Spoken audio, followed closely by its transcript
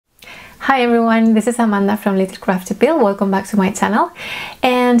Hi everyone, this is Amanda from Little Crafty Pill. Welcome back to my channel.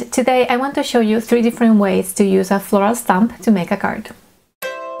 And today I want to show you 3 different ways to use a floral stamp to make a card.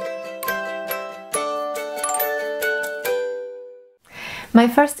 My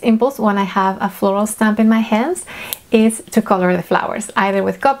first impulse when I have a floral stamp in my hands is to color the flowers, either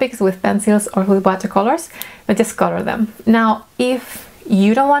with Copics, with pencils or with watercolors, but just color them. Now, if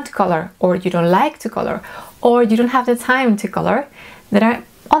you don't want to color, or you don't like to color, or you don't have the time to color, there are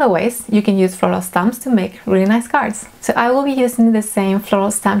other ways you can use floral stamps to make really nice cards. So I will be using the same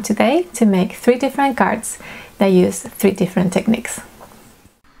floral stamp today to make 3 different cards that use 3 different techniques.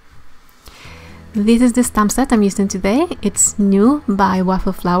 This is the stamp set I'm using today. It's new by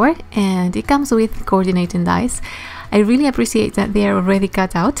Waffle flower and it comes with coordinating dies. I really appreciate that they are already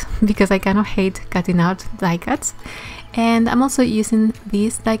cut out because I kind of hate cutting out die cuts. And I'm also using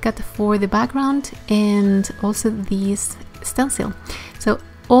this die cut for the background and also this stencil. So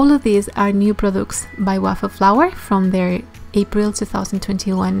all of these are new products by Waffle flower from their April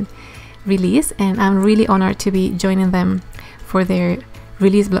 2021 release, and I'm really honored to be joining them for their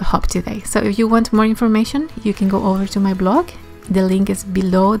release blog hub today. So if you want more information, you can go over to my blog. The link is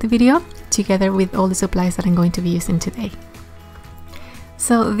below the video, together with all the supplies that I'm going to be using today.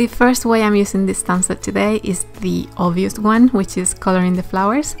 So the first way I'm using this stamp set today is the obvious one, which is coloring the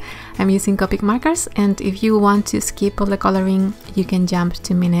flowers. I'm using Copic Markers, and if you want to skip all the coloring, you can jump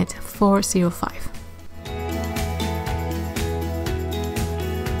to minute 4:05.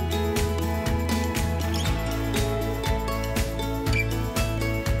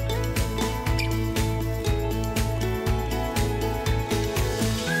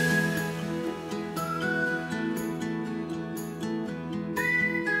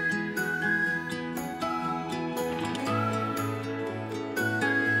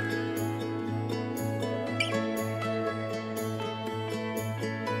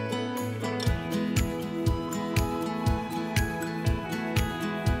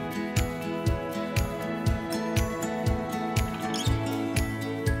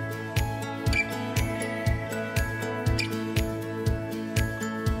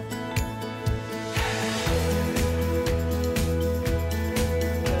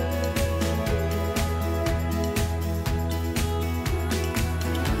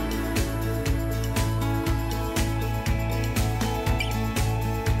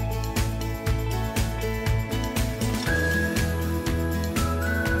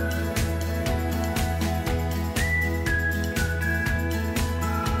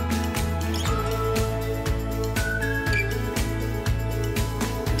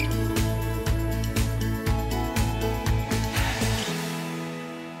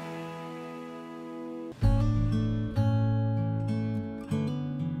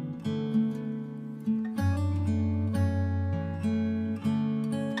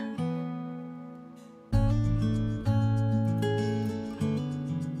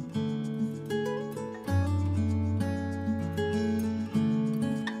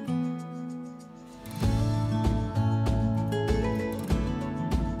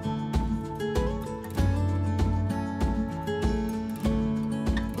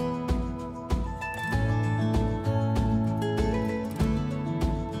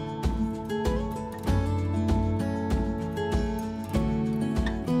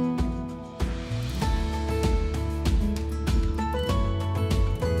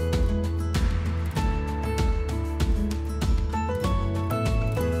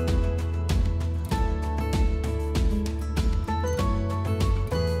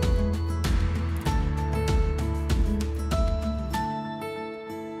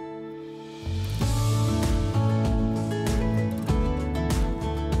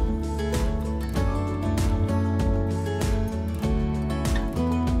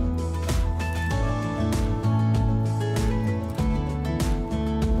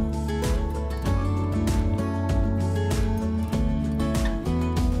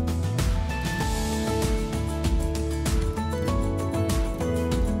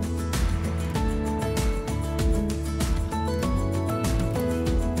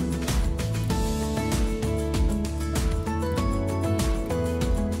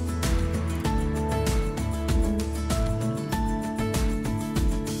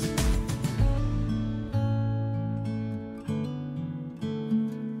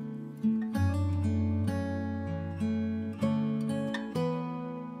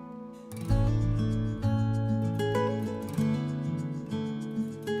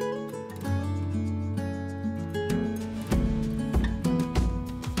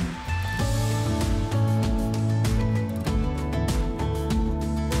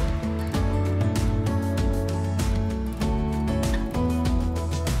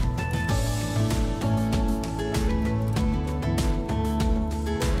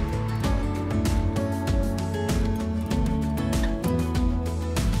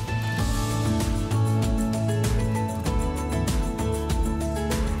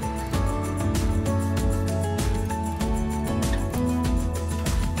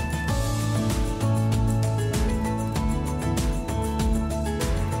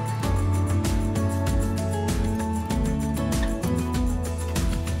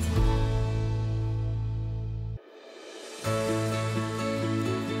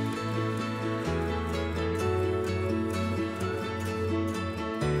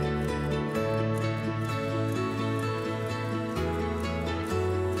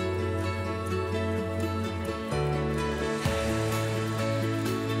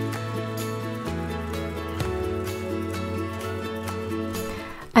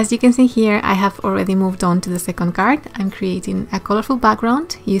 As you can see here, I have already moved on to the second card. I'm creating a colorful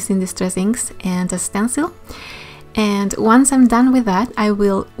background using distress inks and a stencil. And once I'm done with that, I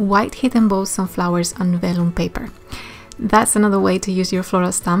will white heat emboss some flowers on vellum paper. That's another way to use your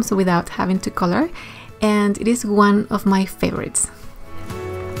floral stamps without having to color, and it is one of my favorites.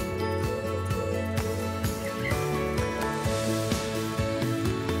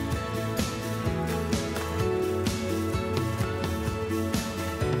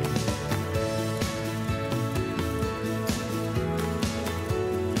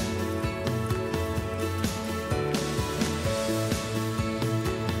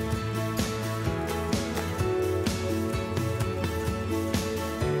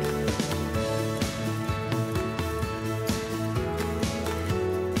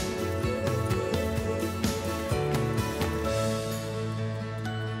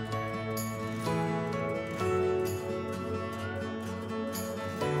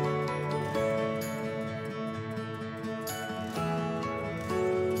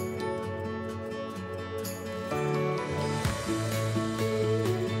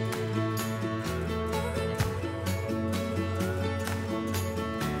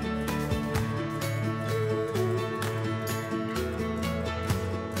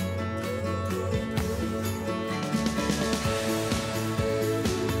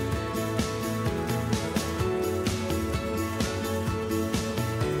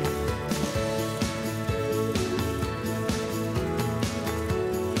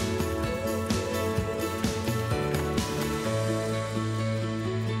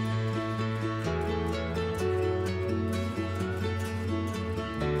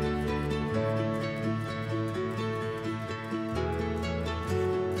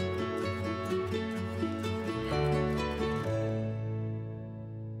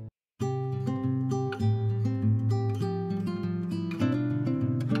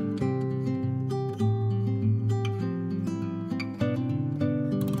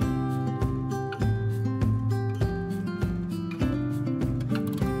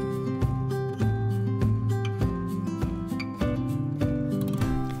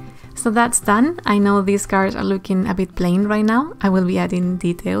 So that's done. I know these cards are looking a bit plain right now. I will be adding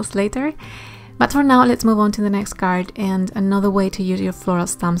details later. But for now, let's move on to the next card and another way to use your floral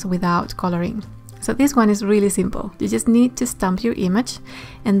stamps without coloring. So this one is really simple. You just need to stamp your image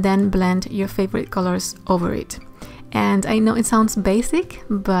and then blend your favorite colors over it. And I know it sounds basic,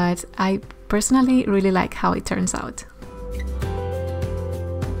 but I personally really like how it turns out.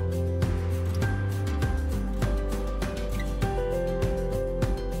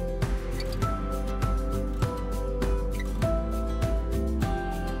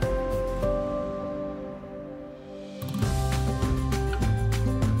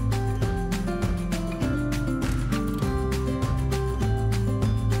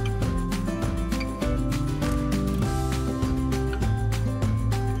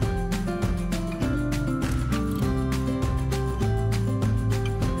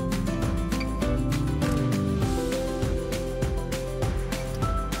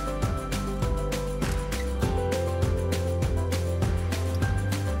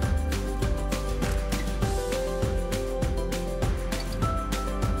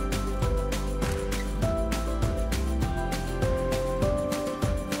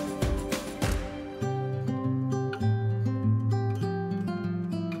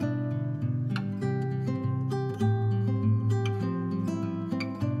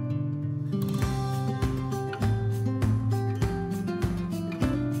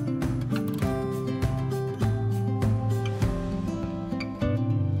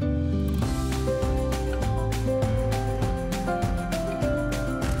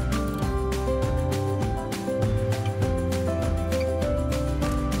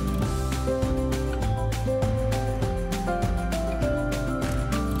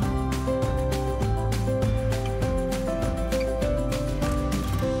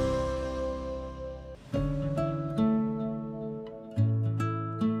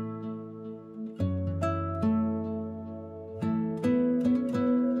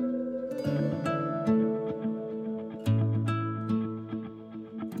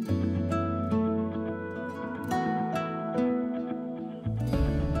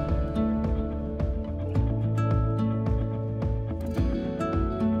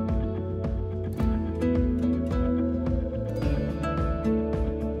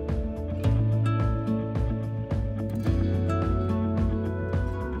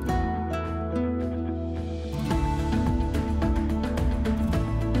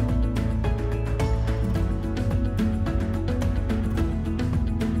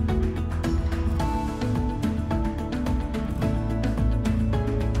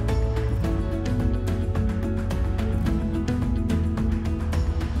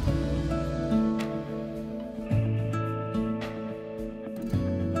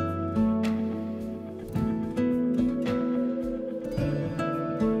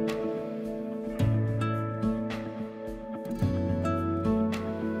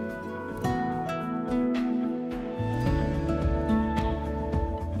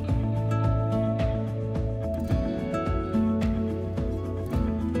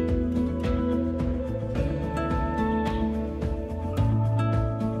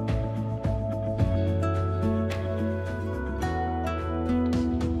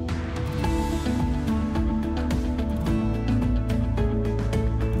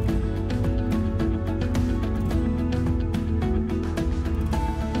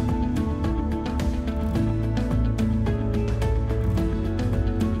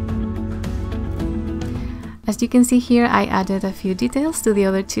 As you can see here, I added a few details to the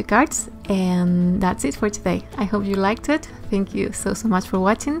other 2 cards, and that's it for today. I hope you liked it. Thank you so much for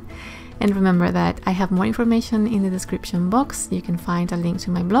watching, and remember that I have more information in the description box. You can find a link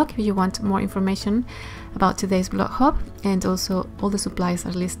to my blog if you want more information about today's blog hop, and also all the supplies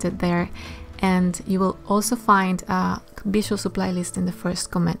are listed there, and you will also find a visual supply list in the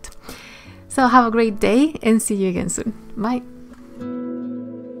first comment. So have a great day and see you again soon. Bye!